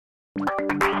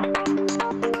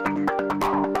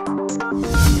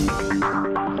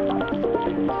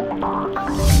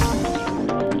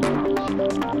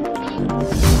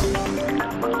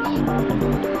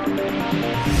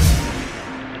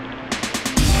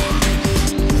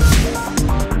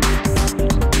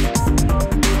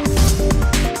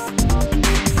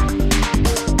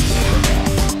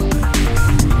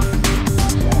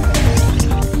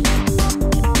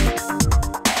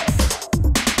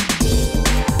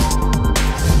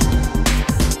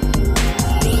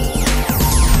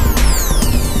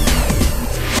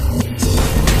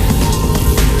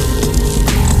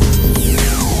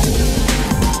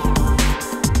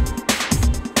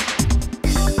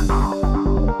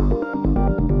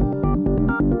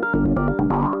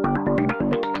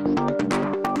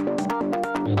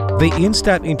The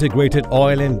Instep Integrated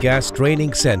Oil and Gas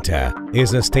Training Center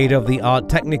is a state-of-the-art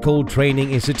technical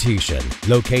training institution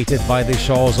located by the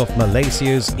shores of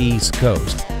Malaysia's east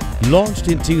coast. Launched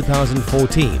in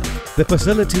 2014, the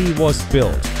facility was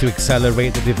built to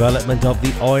accelerate the development of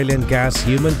the oil and gas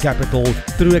human capital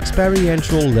through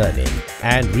experiential learning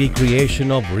and recreation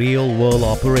of real-world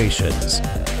operations.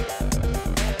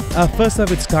 A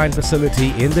first-of-its-kind facility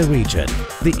in the region,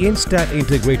 the Instep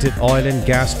Integrated Oil and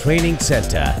Gas Training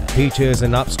Center features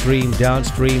an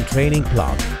upstream-downstream training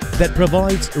plant that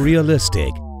provides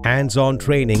realistic, hands-on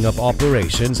training of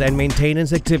operations and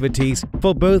maintenance activities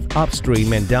for both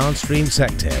upstream and downstream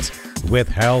sectors, with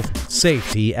health,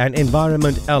 safety and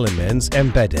environment elements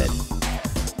embedded.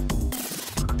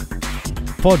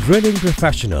 For drilling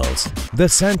professionals, the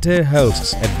center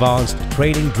hosts advanced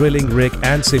training drilling rig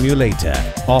and simulator,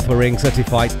 offering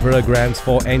certified programs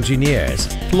for engineers,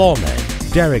 floormen,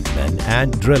 derrickmen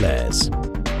and drillers.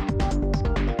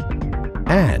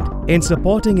 And in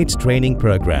supporting its training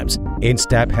programs,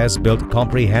 Instep has built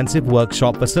comprehensive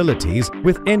workshop facilities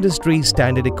with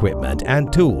industry-standard equipment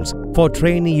and tools for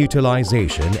trainee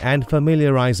utilization and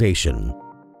familiarization.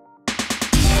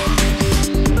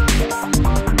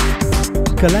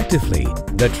 Collectively,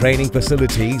 the training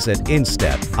facilities at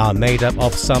Instep are made up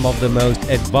of some of the most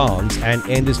advanced and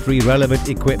industry-relevant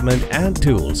equipment and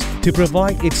tools to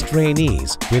provide its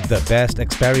trainees with the best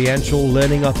experiential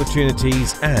learning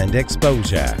opportunities and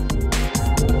exposure.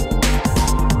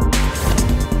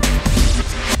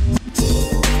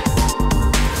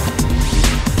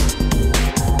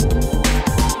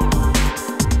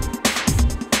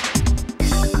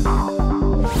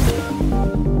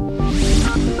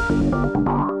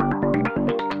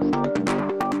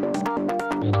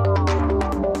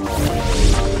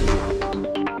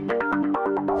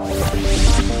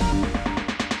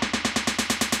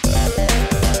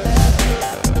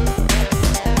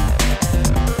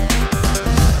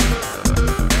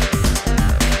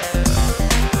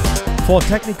 For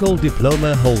technical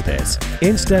diploma holders,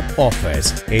 Instep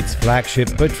offers its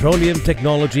flagship Petroleum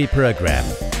Technology program,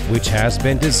 which has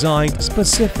been designed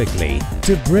specifically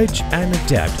to bridge and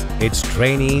adapt its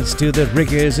trainees to the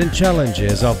rigors and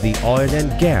challenges of the oil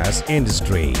and gas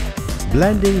industry.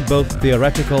 Blending both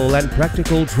theoretical and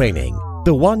practical training,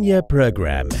 the one-year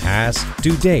program has,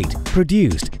 to date,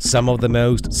 produced some of the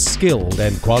most skilled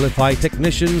and qualified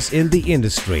technicians in the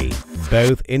industry,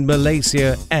 both in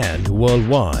Malaysia and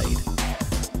worldwide.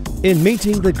 In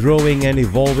meeting the growing and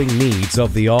evolving needs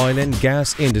of the oil and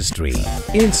gas industry,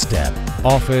 Instep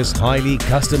offers highly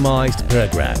customized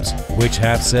programs which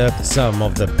have served some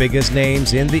of the biggest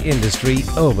names in the industry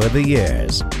over the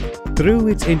years. Through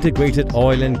its Integrated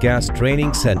Oil and Gas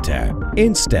Training Center,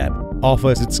 Instep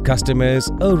offers its customers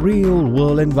a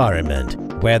real-world environment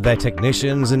where their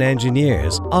technicians and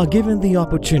engineers are given the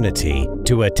opportunity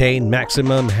to attain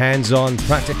maximum hands-on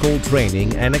practical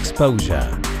training and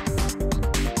exposure.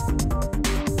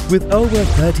 With over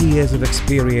 30 years of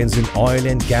experience in oil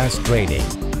and gas training,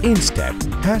 Instep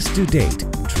has to date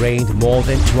trained more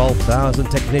than 12,000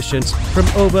 technicians from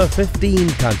over 15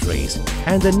 countries,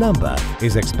 and the number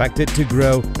is expected to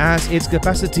grow as its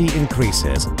capacity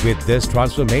increases with this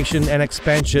transformation and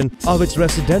expansion of its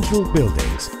residential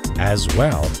buildings, as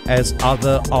well as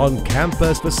other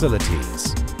on-campus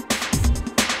facilities.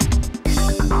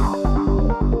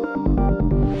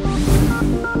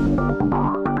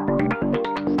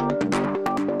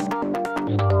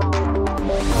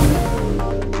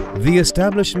 The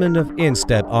establishment of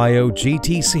Instep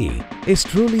IOGTC is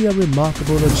truly a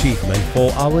remarkable achievement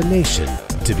for our nation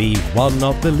to be one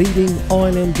of the leading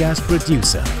oil and gas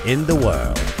producer in the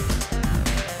world.